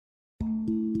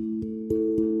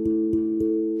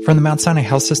From the Mount Sinai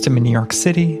Health System in New York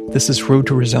City, this is Road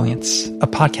to Resilience, a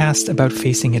podcast about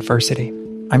facing adversity.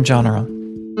 I'm John Earl.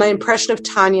 My impression of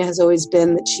Tanya has always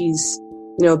been that she's,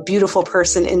 a beautiful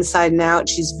person inside and out.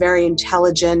 She's very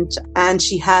intelligent, and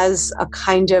she has a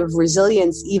kind of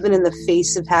resilience even in the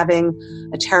face of having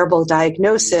a terrible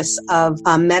diagnosis of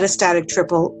metastatic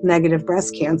triple-negative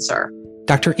breast cancer.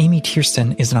 Dr. Amy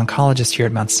Tiersten is an oncologist here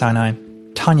at Mount Sinai.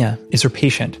 Tanya is her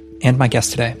patient and my guest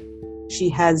today. She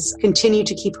has continued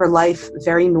to keep her life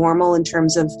very normal in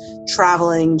terms of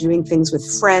traveling, doing things with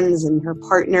friends and her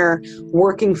partner,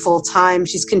 working full time.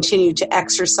 She's continued to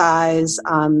exercise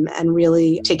and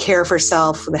really take care of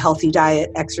herself with a healthy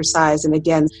diet, exercise, and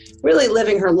again, really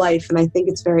living her life. And I think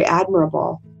it's very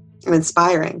admirable and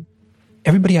inspiring.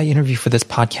 Everybody I interview for this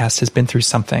podcast has been through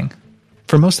something.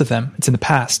 For most of them, it's in the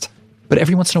past. But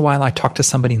every once in a while, I talk to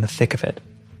somebody in the thick of it.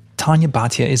 Tanya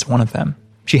Bhatia is one of them.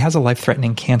 She has a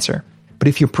life-threatening cancer. But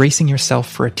if you're bracing yourself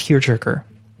for a tearjerker,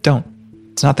 don't.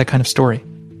 It's not that kind of story.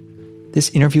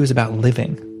 This interview is about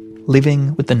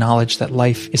living with the knowledge that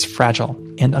life is fragile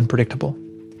and unpredictable.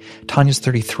 Tanya's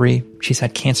 33. She's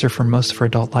had cancer for most of her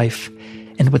adult life.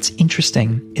 And what's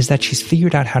interesting is that she's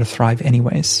figured out how to thrive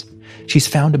anyways. She's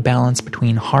found a balance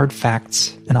between hard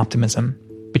facts and optimism,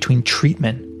 between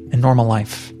treatment and normal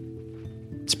life.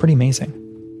 It's pretty amazing.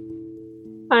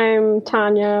 I'm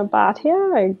Tanya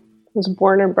Bhatia. I was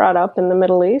born and brought up in the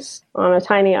Middle East on a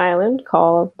tiny island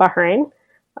called Bahrain,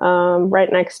 right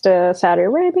next to Saudi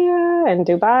Arabia and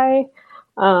Dubai.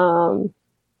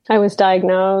 I was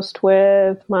diagnosed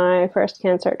with my first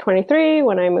cancer at 23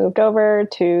 when I moved over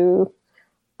to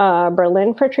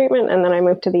Berlin for treatment, and then I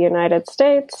moved to the United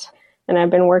States, and I've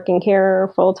been working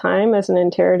here full-time as an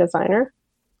interior designer.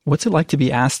 What's it like to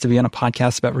be asked to be on a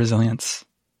podcast about resilience?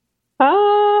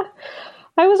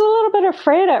 I was a little bit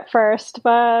afraid at first,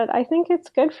 but I think it's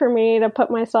good for me to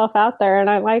put myself out there. And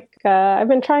I've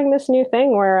been trying this new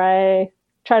thing where I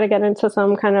try to get into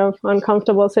some kind of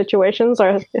uncomfortable situations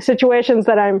or situations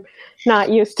that I'm not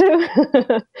used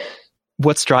to.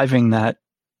 What's driving that?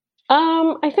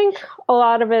 I think a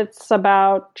lot of it's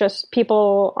about just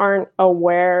people aren't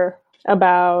aware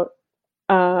about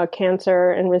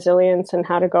cancer and resilience and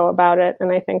how to go about it.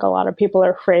 And I think a lot of people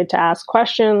are afraid to ask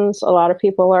questions. A lot of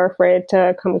people are afraid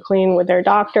to come clean with their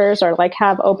doctors or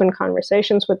have open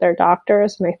conversations with their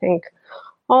doctors. And I think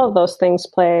all of those things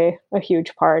play a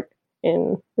huge part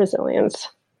in resilience.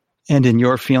 And in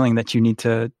your feeling that you need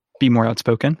to be more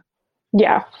outspoken?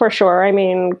 Yeah, for sure. I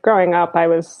mean, growing up, I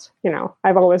was,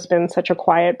 I've always been such a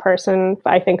quiet person.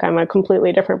 I think I'm a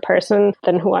completely different person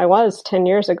than who I was 10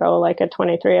 years ago. Like at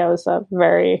 23, I was a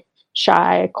very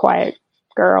shy, quiet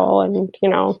girl. And,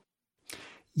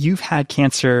 You've had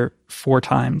cancer 4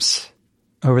 times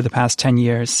over the past 10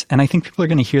 years. And I think people are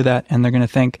going to hear that and they're going to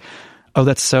think, oh,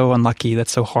 that's so unlucky.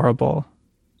 That's so horrible.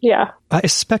 Yeah. I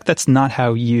suspect that's not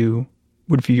how you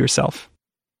would view yourself.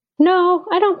 No,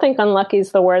 I don't think unlucky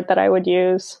is the word that I would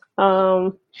use.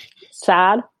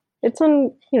 Sad. But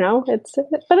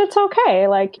it's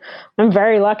okay. I'm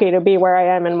very lucky to be where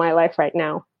I am in my life right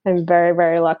now. I'm very,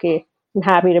 very lucky. I'm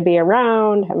happy to be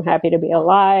around. I'm happy to be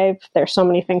alive. There's so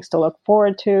many things to look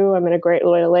forward to. I'm in a great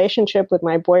relationship with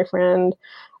my boyfriend.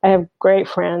 I have great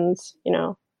friends.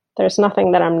 There's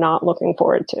nothing that I'm not looking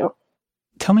forward to.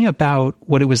 Tell me about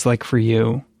what it was like for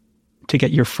you to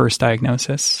get your first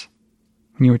diagnosis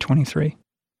when you were 23.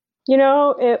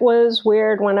 It was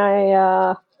weird when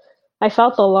I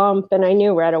felt the lump and I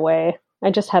knew right away. I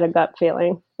just had a gut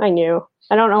feeling. I knew.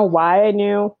 I don't know why I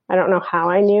knew. I don't know how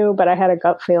I knew, but I had a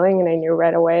gut feeling and I knew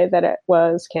right away that it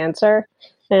was cancer.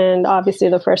 And obviously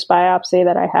the first biopsy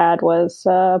that I had was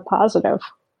positive.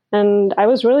 And I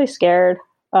was really scared.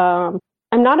 I'm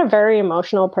not a very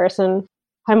emotional person.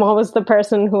 I'm always the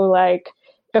person who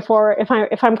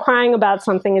if I'm crying about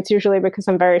something, it's usually because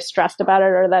I'm very stressed about it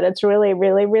or that it's really,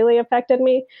 really, really affected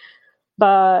me.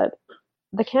 But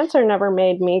the cancer never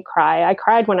made me cry. I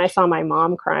cried when I saw my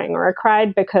mom crying, or I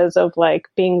cried because of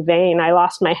being vain. I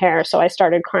lost my hair, so I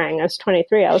started crying. I was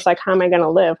 23. I was like, how am I going to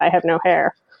live? I have no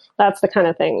hair. That's the kind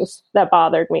of things that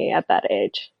bothered me at that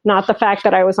age. Not the fact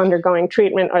that I was undergoing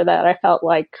treatment or that I felt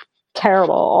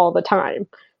terrible all the time.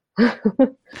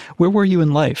 Where were you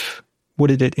in life? What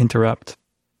did it interrupt?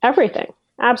 Everything.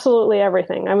 Absolutely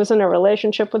everything. I was in a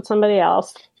relationship with somebody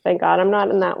else. Thank God I'm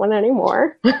not in that one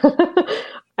anymore.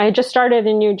 I just started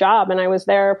a new job and I was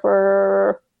there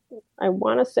for, I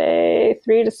want to say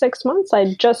 3 to 6 months.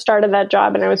 I just started that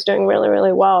job and I was doing really,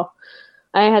 really well.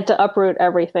 I had to uproot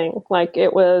everything.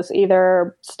 It was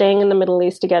either staying in the Middle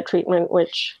East to get treatment,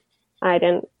 which I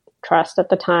didn't trust at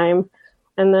the time.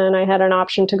 And then I had an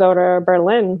option to go to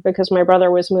Berlin because my brother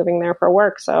was moving there for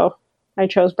work. So I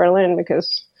chose Berlin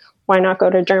because why not go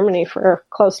to Germany for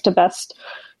close to best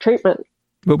treatment?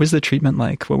 What was the treatment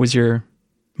like? What was your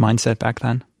mindset back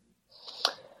then?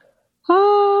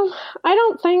 I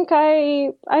don't think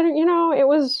it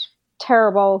was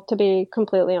terrible, to be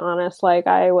completely honest. Like,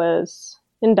 I was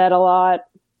in bed a lot.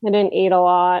 I didn't eat a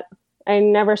lot. I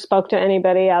never spoke to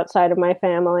anybody outside of my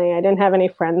family. I didn't have any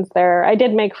friends there. I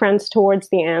did make friends towards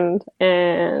the end,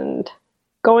 and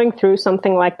going through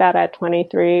something like that at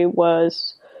 23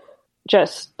 was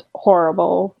just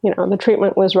horrible. You know, the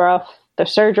treatment was rough. The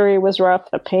surgery was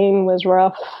rough. The pain was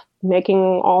rough.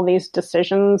 Making all these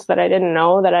decisions that I didn't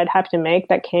know that I'd have to make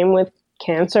that came with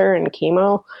cancer and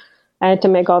chemo. I had to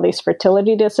make all these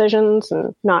fertility decisions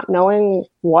and not knowing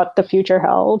what the future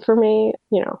held for me.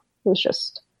 You know, it was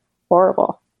just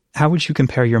horrible. How would you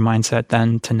compare your mindset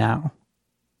then to now?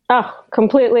 Oh,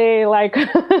 completely like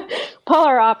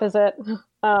polar opposite.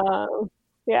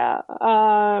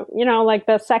 Like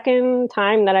the second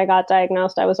time that I got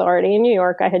diagnosed, I was already in New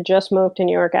York. I had just moved to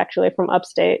New York, actually, from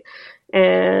upstate.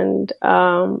 And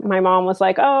my mom was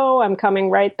like, oh, I'm coming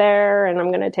right there and I'm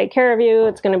going to take care of you.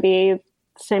 It's going to be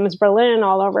the same as Berlin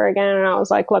all over again. And I was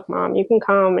like, look, Mom, you can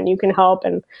come and you can help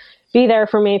and be there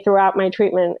for me throughout my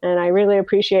treatment. And I really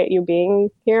appreciate you being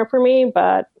here for me,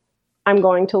 but I'm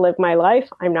going to live my life.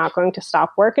 I'm not going to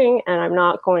stop working, and I'm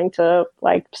not going to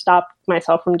stop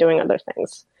myself from doing other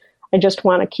things. I just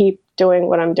want to keep doing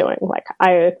what I'm doing. Like,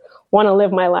 I want to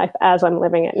live my life as I'm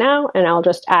living it now, and I'll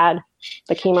just add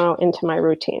the chemo into my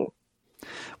routine.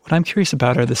 What I'm curious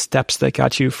about are the steps that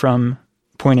got you from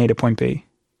point A to point B.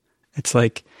 It's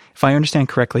like, if I understand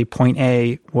correctly, point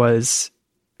A was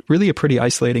really a pretty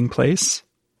isolating place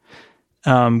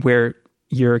where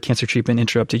your cancer treatment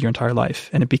interrupted your entire life,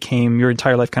 and it became your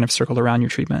entire life kind of circled around your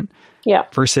treatment. Yeah.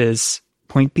 Versus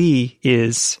point B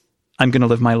is, I'm going to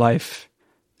live my life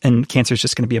and cancer is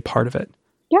just going to be a part of it.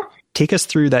 Yeah. Take us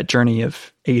through that journey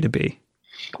of A to B.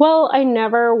 Well, I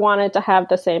never wanted to have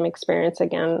the same experience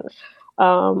again.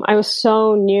 I was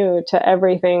so new to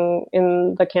everything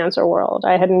in the cancer world.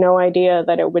 I had no idea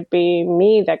that it would be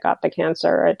me that got the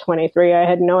cancer at 23. I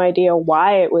had no idea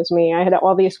why it was me. I had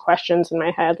all these questions in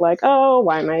my head, like, oh,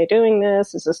 why am I doing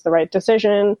this? Is this the right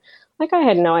decision? Like, I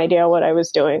had no idea what I was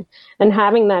doing. And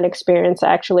having that experience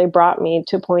actually brought me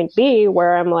to point B,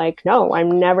 where I'm like, no,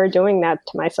 I'm never doing that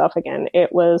to myself again.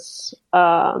 It was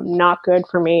not good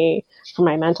for me, for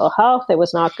my mental health. It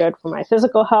was not good for my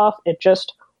physical health. It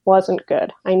just wasn't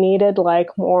good. I needed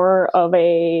more of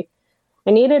a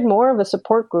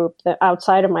support group that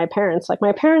outside of my parents. Like,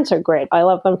 my parents are great. I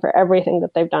love them for everything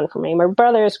that they've done for me. My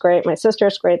brother is great. My sister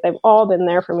is great. They've all been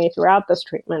there for me throughout this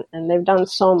treatment, and they've done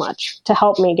so much to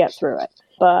help me get through it.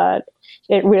 But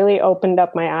it really opened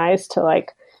up my eyes to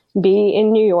be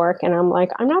in New York, and I'm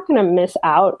like, I'm not going to miss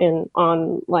out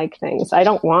on things. I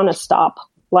don't want to stop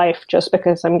life just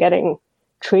because I'm getting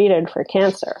treated for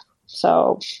cancer.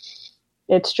 So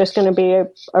it's just going to be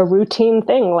a routine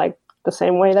thing, like the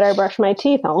same way that I brush my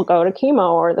teeth, I'll go to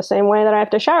chemo, or the same way that I have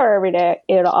to shower every day,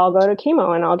 I'll go to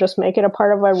chemo, and I'll just make it a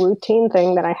part of a routine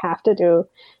thing that I have to do.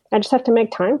 I just have to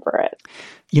make time for it.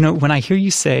 You know, when I hear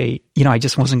you say, I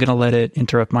just wasn't going to let it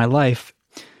interrupt my life,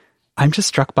 I'm just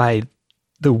struck by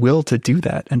the will to do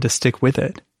that and to stick with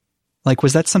it. Like,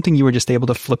 was that something you were just able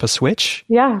to flip a switch?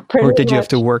 Yeah, pretty much. Or did you have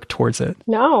to much. work towards it?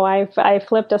 No, I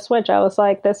flipped a switch. I was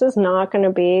like, this is not going to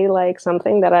be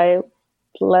something that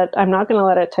I'm not going to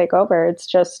let it take over. It's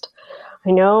just,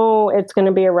 I know it's going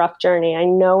to be a rough journey. I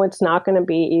know it's not going to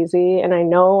be easy. And I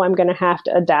know I'm going to have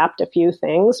to adapt a few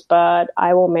things, but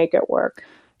I will make it work.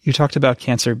 You talked about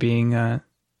cancer being a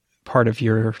part of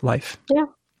your life. Yeah.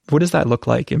 What does that look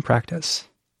like in practice?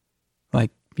 Like,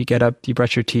 you get up, you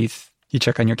brush your teeth, you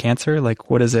check on your cancer? Like,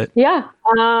 what is it? Yeah.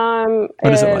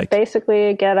 What is it like?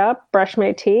 Basically, get up, brush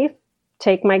my teeth,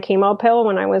 take my chemo pill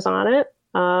when I was on it,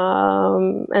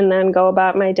 and then go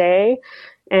about my day.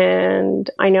 And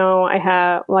I know I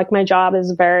have, my job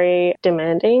is very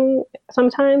demanding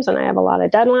sometimes, and I have a lot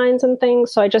of deadlines and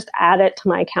things. So I just add it to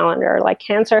my calendar.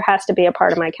 Cancer has to be a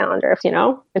part of my calendar.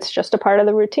 It's just a part of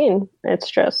the routine. It's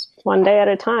just one day at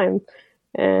a time.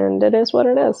 And it is what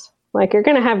it is. You're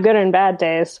going to have good and bad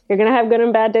days. You're going to have good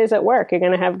and bad days at work. You're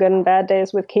going to have good and bad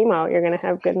days with chemo. You're going to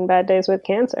have good and bad days with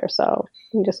cancer. So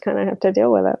you just kind of have to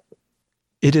deal with it.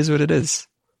 It is what it is.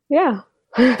 Yeah.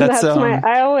 That's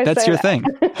I always that's say your that.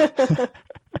 thing.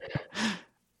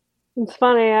 It's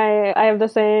funny. I have the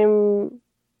same,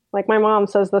 my mom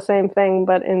says the same thing,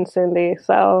 but in Sindhi.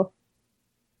 So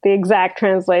the exact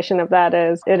translation of that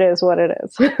is, it is what it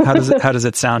is. How does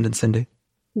it sound in Sindhi?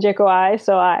 Jeko I,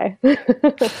 so I.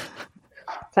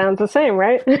 Sounds the same,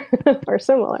 right? Or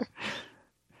similar.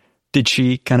 Did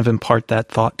she kind of impart that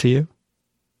thought to you?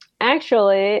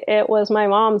 Actually, it was my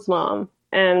mom's mom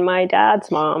and my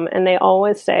dad's mom, and they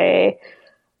always say,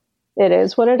 it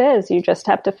is what it is. You just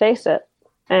have to face it.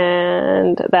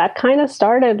 And that kind of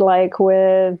started like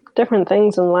with different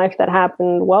things in life that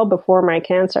happened well before my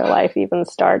cancer life even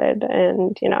started.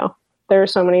 And, you know, there are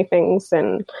so many things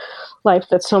in life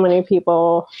that so many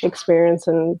people experience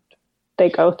and they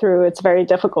go through. It's very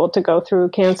difficult to go through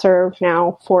cancer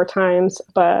now 4 times,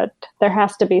 but there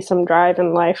has to be some drive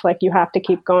in life. Like you have to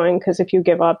keep going, because if you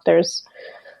give up, there's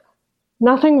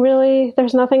nothing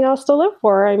else to live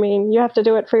for. I mean, you have to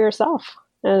do it for yourself.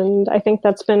 And I think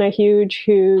that's been a huge,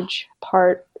 huge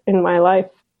part in my life.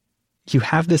 You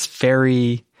have this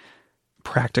very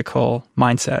practical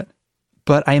mindset,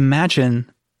 but I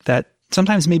imagine that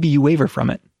sometimes maybe you waver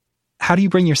from it. How do you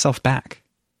bring yourself back?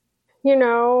 You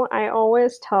know, I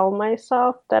always tell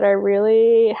myself that I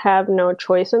really have no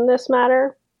choice in this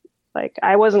matter. Like,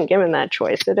 I wasn't given that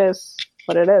choice. It is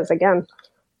what it is. Again,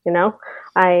 you know,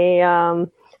 I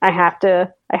have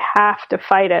to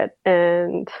fight it.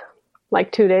 And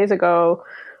like 2 days ago,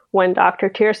 when Dr.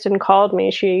 Tiersten called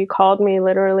me, she called me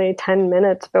literally 10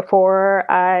 minutes before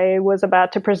I was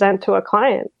about to present to a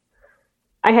client.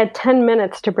 I had 10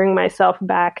 minutes to bring myself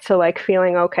back to like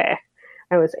feeling okay.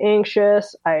 I was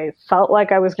anxious. I felt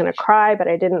like I was going to cry, but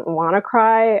I didn't want to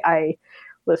cry. I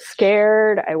was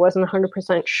scared. I wasn't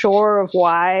 100% sure of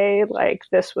why like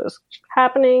this was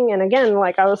happening. And again,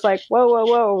 like I was like,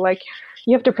 whoa, like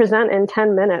you have to present in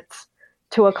 10 minutes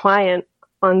to a client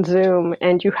on Zoom,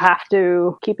 and you have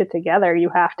to keep it together. You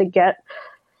have to get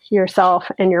yourself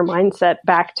and your mindset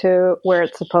back to where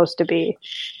it's supposed to be.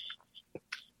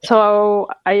 So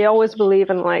I always believe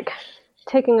in like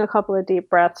taking a couple of deep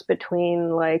breaths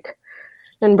between like,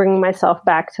 and bringing myself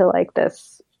back to like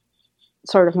this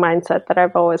sort of mindset that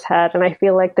I've always had. And I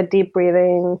feel like the deep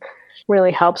breathing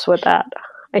really helps with that.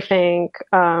 I think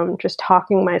just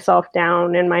talking myself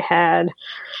down in my head,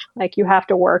 like you have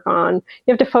to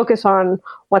focus on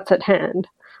what's at hand.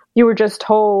 You were just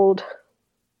told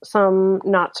some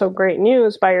not so great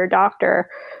news by your doctor,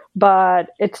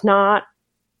 but it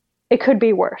could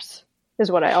be worse,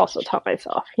 is what I also tell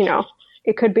myself. You know,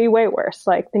 it could be way worse.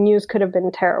 Like the news could have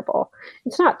been terrible.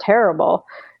 It's not terrible.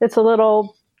 It's a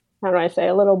little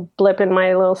blip in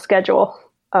my little schedule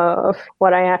of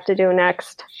what I have to do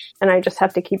next. And I just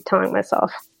have to keep telling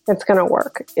myself it's going to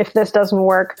work. If this doesn't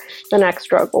work, the next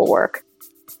drug will work.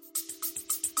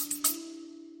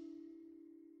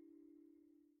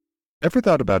 Ever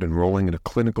thought about enrolling in a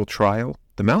clinical trial?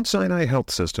 The Mount Sinai Health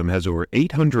System has over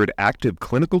 800 active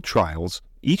clinical trials,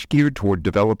 each geared toward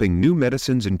developing new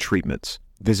medicines and treatments.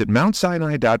 Visit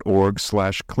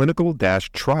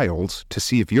mountsinai.org/clinical-trials to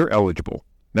see if you're eligible.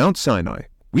 Mount Sinai,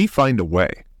 we find a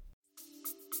way.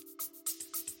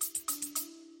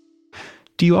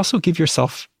 Do you also give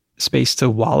yourself space to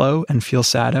wallow and feel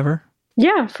sad ever?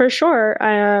 Yeah, for sure.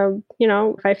 You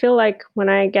know, if I feel like when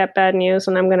I get bad news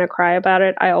and I'm going to cry about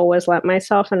it, I always let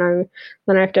myself, and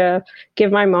then I have to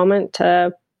give my moment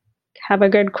to have a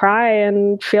good cry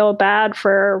and feel bad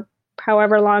for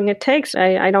however long it takes.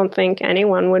 I don't think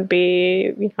anyone would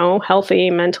be, you know, healthy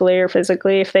mentally or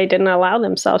physically if they didn't allow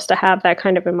themselves to have that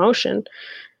kind of emotion.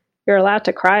 You're allowed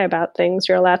to cry about things,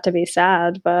 you're allowed to be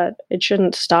sad, but it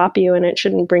shouldn't stop you and it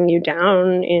shouldn't bring you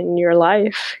down in your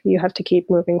life. You have to keep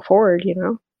moving forward, you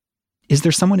know? Is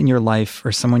there someone in your life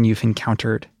or someone you've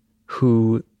encountered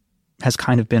who has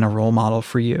kind of been a role model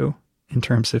for you in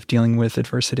terms of dealing with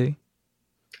adversity?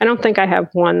 I don't think I have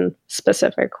one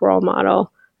specific role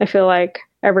model. I feel like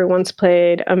everyone's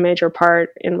played a major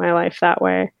part in my life that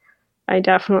way. I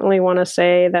definitely want to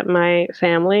say that my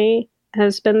family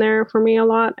has been there for me a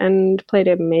lot and played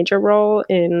a major role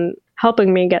in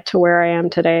helping me get to where I am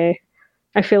today.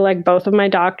 I feel like both of my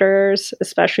doctors,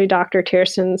 especially Dr.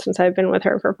 Tiersten, since I've been with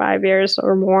her for 5 years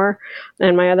or more,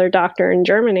 and my other doctor in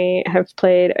Germany have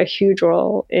played a huge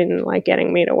role in like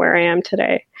getting me to where I am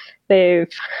today. They've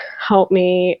helped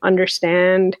me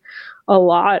understand a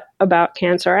lot about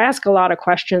cancer. I ask a lot of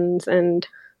questions, and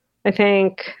I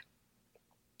think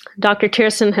Dr.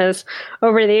 Tiersten has,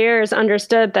 over the years,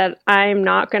 understood that I'm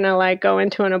not going to like go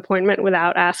into an appointment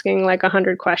without asking like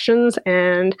 100 questions.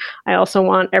 And I also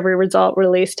want every result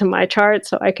released to my chart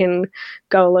so I can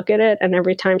go look at it. And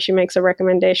every time she makes a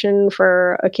recommendation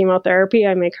for a chemotherapy,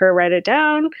 I make her write it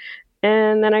down.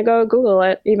 And then I go Google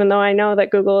it, even though I know that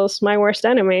Google is my worst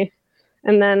enemy.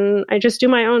 And then I just do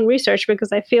my own research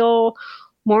because I feel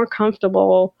more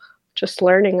comfortable just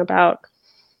learning about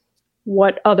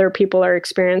what other people are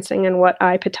experiencing and what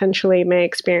I potentially may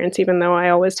experience, even though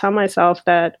I always tell myself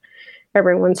that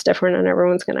everyone's different and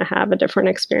everyone's going to have a different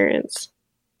experience.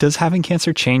 Does having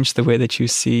cancer change the way that you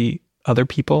see other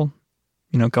people,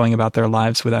 going about their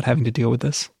lives without having to deal with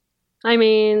this? I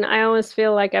mean, I always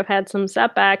feel like I've had some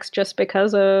setbacks just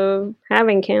because of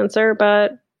having cancer,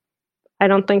 but I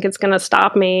don't think it's going to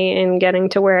stop me in getting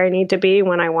to where I need to be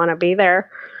when I want to be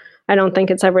there. I don't think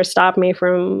it's ever stopped me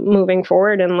from moving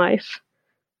forward in life.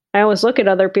 I always look at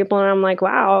other people and I'm like,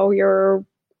 wow, you're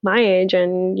my age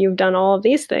and you've done all of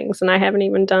these things and I haven't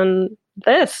even done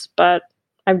this, but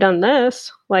I've done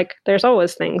this. Like, there's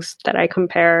always things that I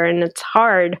compare, and it's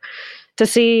hard to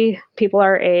see people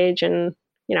our age, and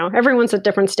everyone's at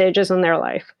different stages in their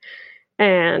life,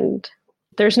 and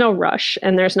there's no rush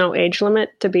and there's no age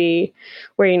limit to be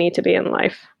where you need to be in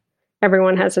life.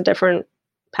 Everyone has a different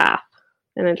path,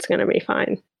 and it's going to be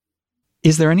fine.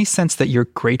 Is there any sense that you're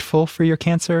grateful for your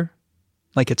cancer?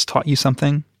 Like it's taught you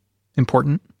something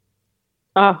important?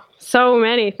 Oh, so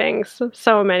many things.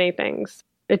 So many things.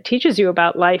 It teaches you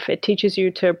about life. It teaches you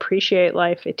to appreciate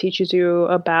life. It teaches you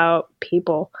about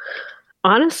people.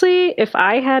 Honestly, if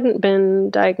I hadn't been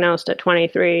diagnosed at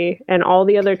 23 and all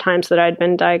the other times that I'd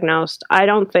been diagnosed, I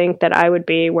don't think that I would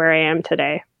be where I am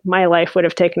today. My life would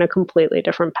have taken a completely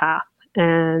different path.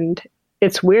 And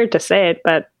it's weird to say it,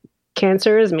 but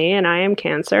cancer is me and I am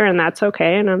cancer, and that's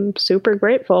okay. And I'm super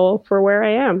grateful for where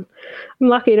I am. I'm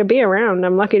lucky to be around.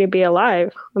 I'm lucky to be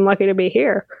alive. I'm lucky to be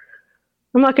here.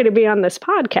 I'm lucky to be on this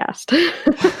podcast.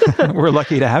 We're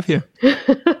lucky to have you.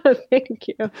 Thank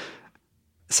you.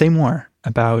 Say more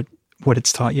about what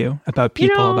it's taught you, about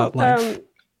people, about life.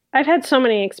 I've had so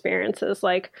many experiences.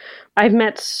 Like, I've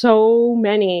met so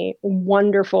many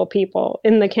wonderful people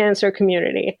in the cancer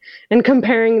community, and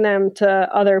comparing them to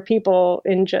other people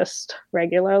in just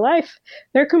regular life,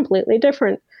 they're completely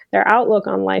different. Their outlook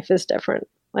on life is different.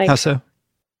 Like, how so?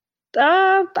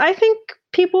 I think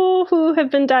people who have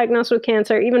been diagnosed with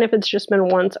cancer, even if it's just been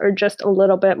once, are just a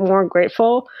little bit more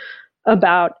grateful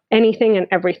about anything and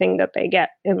everything that they get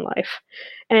in life.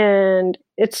 And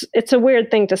it's a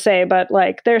weird thing to say, but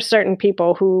like, there's certain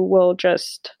people who will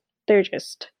just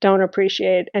don't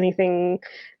appreciate anything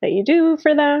that you do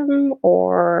for them,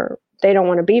 or they don't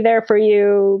want to be there for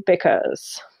you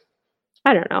because,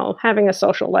 I don't know, having a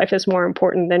social life is more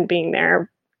important than being there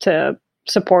to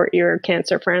support your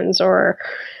cancer friends. Or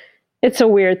it's a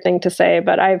weird thing to say,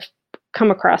 but I've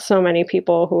come across so many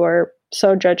people who are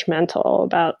so judgmental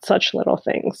about such little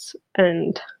things.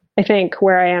 And I think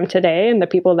where I am today and the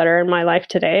people that are in my life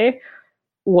today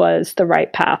was the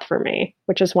right path for me,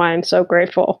 which is why I'm so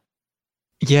grateful.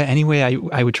 Yeah, anyway,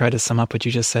 I would try to sum up what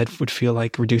you just said would feel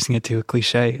like reducing it to a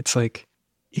cliche. It's like,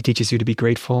 it teaches you to be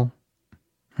grateful,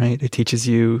 right? It teaches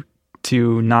you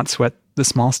to not sweat the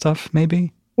small stuff,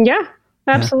 maybe? Yeah,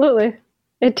 absolutely. Yeah.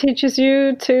 It teaches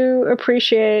you to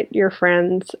appreciate your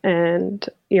friends and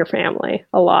your family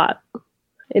a lot.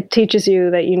 It teaches you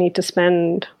that you need to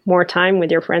spend more time with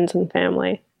your friends and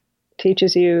family. It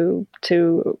teaches you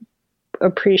to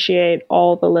appreciate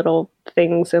all the little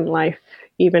things in life,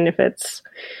 even if it's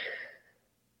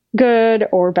good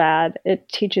or bad. It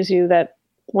teaches you that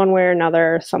one way or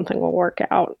another, something will work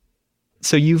out.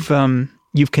 So you've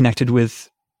connected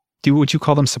with, would you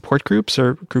call them support groups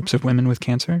or groups of women with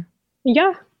cancer?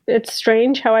 Yeah, it's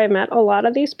strange how I met a lot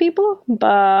of these people,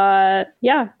 but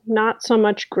yeah, not so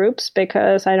much groups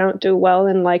because I don't do well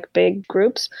in like big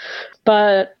groups.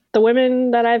 But the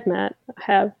women that I've met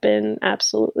have been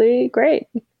absolutely great.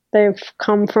 They've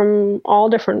come from all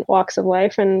different walks of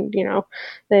life, and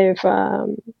they've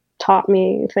taught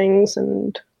me things,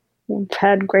 and we've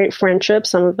had great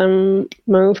friendships. Some of them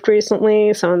moved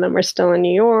recently. Some of them are still in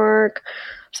New York.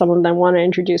 Some of them want to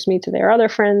introduce me to their other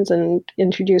friends and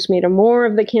introduce me to more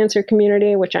of the cancer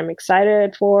community, which I'm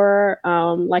excited for.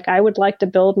 Like, I would like to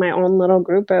build my own little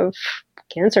group of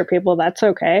cancer people. That's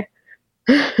okay.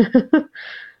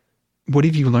 What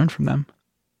have you learned from them?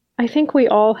 I think we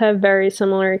all have very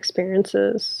similar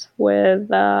experiences with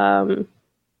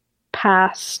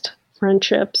past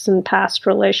friendships and past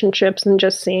relationships, and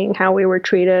just seeing how we were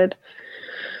treated,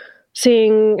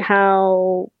 seeing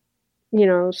how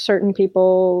certain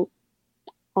people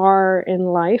are in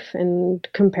life, and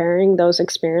comparing those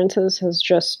experiences has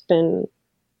just been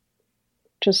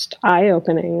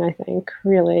eye-opening, I think.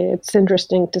 Really, it's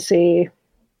interesting to see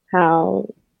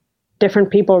how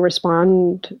different people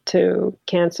respond to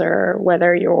cancer,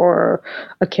 whether you're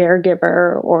a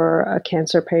caregiver or a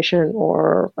cancer patient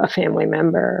or a family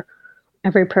member.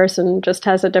 Every person just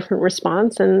has a different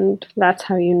response, and that's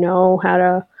how you know how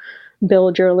to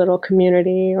build your little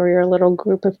community or your little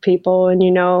group of people, and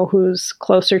who's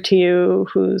closer to you,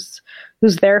 who's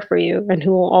there for you, and who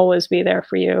will always be there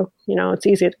for you. It's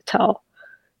easy to tell.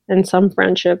 And some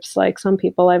friendships, like some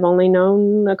people I've only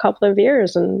known a couple of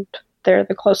years, and they're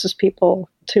the closest people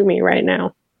to me right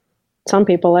now. Some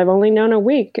people I've only known a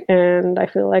week, and I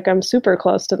feel like I'm super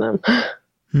close to them.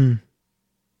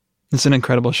 It's an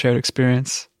incredible shared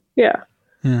experience. Yeah.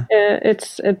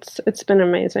 It's been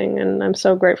amazing, and I'm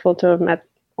so grateful to have met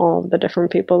all of the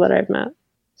different people that I've met.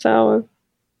 So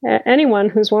anyone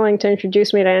who's willing to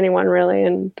introduce me to anyone, really,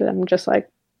 and I'm just like,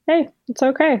 hey, it's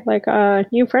okay. Like,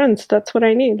 new friends, that's what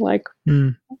I need. Like,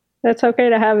 That's okay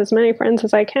to have as many friends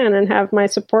as I can and have my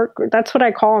support group. That's what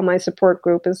I call my support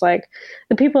group, is like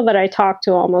the people that I talk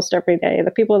to almost every day,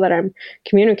 the people that I'm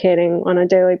communicating on a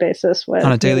daily basis with.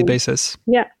 On a daily basis.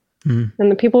 Yeah. And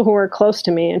the people who are close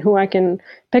to me and who I can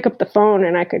pick up the phone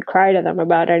and I could cry to them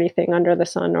about anything under the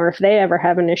sun. Or if they ever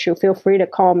have an issue, feel free to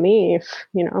call me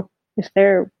if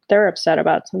they're upset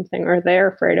about something or they're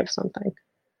afraid of something.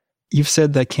 You've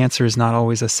said that cancer is not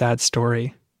always a sad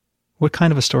story. What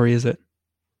kind of a story is it?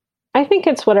 I think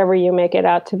it's whatever you make it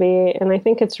out to be. And I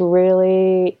think it's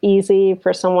really easy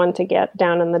for someone to get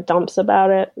down in the dumps about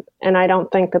it. And I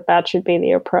don't think that should be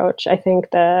the approach. I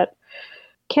think that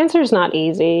cancer is not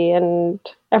easy, and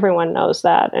everyone knows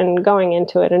that. And going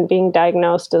into it and being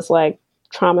diagnosed is like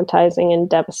traumatizing and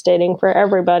devastating for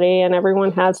everybody. And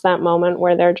everyone has that moment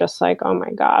where they're just like, oh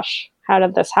my gosh, how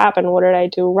did this happen? What did I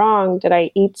do wrong? Did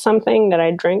I eat something? Did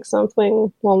I drink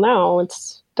something? Well, no, it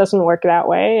doesn't work that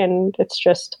way. And it's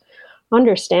just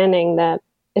understanding that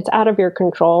it's out of your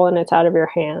control and it's out of your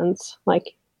hands.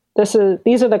 Like, these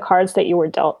are the cards that you were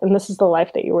dealt, and this is the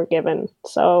life that you were given.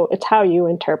 So it's how you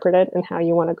interpret it and how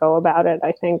you want to go about it,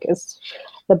 I think, is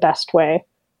the best way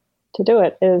to do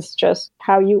it, is just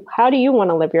how do you want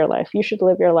to live your life? You should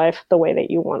live your life the way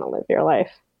that you want to live your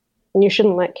life. And you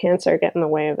shouldn't let cancer get in the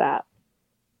way of that.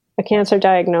 A cancer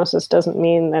diagnosis doesn't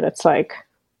mean that it's like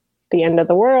the end of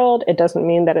the world. It doesn't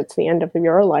mean that it's the end of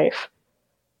your life.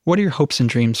 What are your hopes and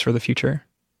dreams for the future?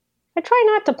 I try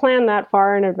not to plan that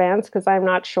far in advance because I'm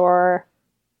not sure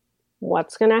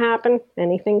what's going to happen.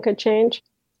 Anything could change.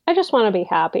 I just want to be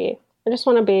happy. I just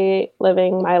want to be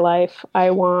living my life.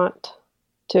 I want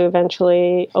to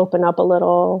eventually open up a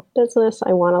little business.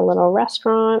 I want a little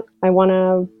restaurant. I want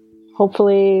to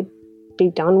hopefully be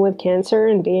done with cancer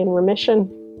and be in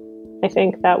remission. I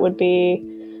think that would be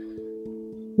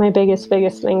my biggest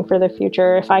thing for the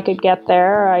future. If I could get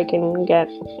there, I can get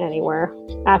anywhere.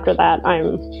 After that,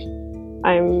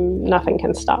 nothing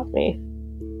can stop me.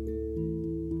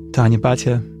 Tanya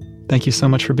Bhatia, thank you so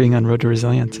much for being on Road to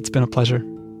Resilience. It's been a pleasure.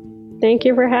 Thank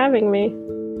you for having me.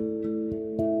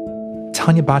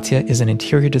 Tanya Bhatia is an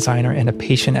interior designer and a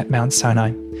patient at Mount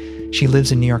Sinai. She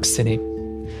lives in New York City.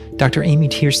 Dr. Amy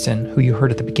Tiersten, who you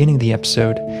heard at the beginning of the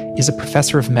episode, is a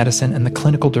professor of medicine and the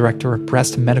clinical director of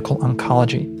breast medical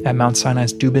oncology at Mount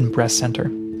Sinai's Dubin Breast Center.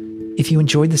 If you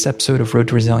enjoyed this episode of Road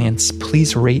to Resilience,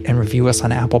 please rate and review us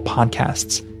on Apple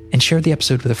Podcasts and share the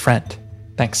episode with a friend.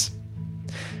 Thanks.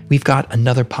 We've got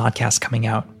another podcast coming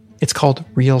out. It's called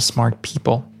Real Smart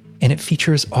People, and it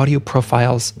features audio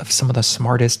profiles of some of the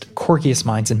smartest, quirkiest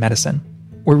minds in medicine.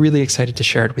 We're really excited to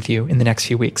share it with you in the next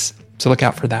few weeks, so look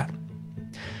out for that.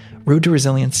 Road to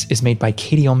Resilience is made by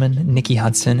Katie Ullman, Nikki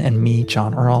Hudson, and me,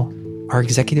 John Earl. Our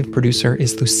executive producer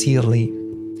is Lucille Lee.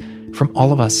 From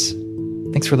all of us,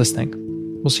 thanks for listening.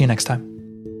 We'll see you next time.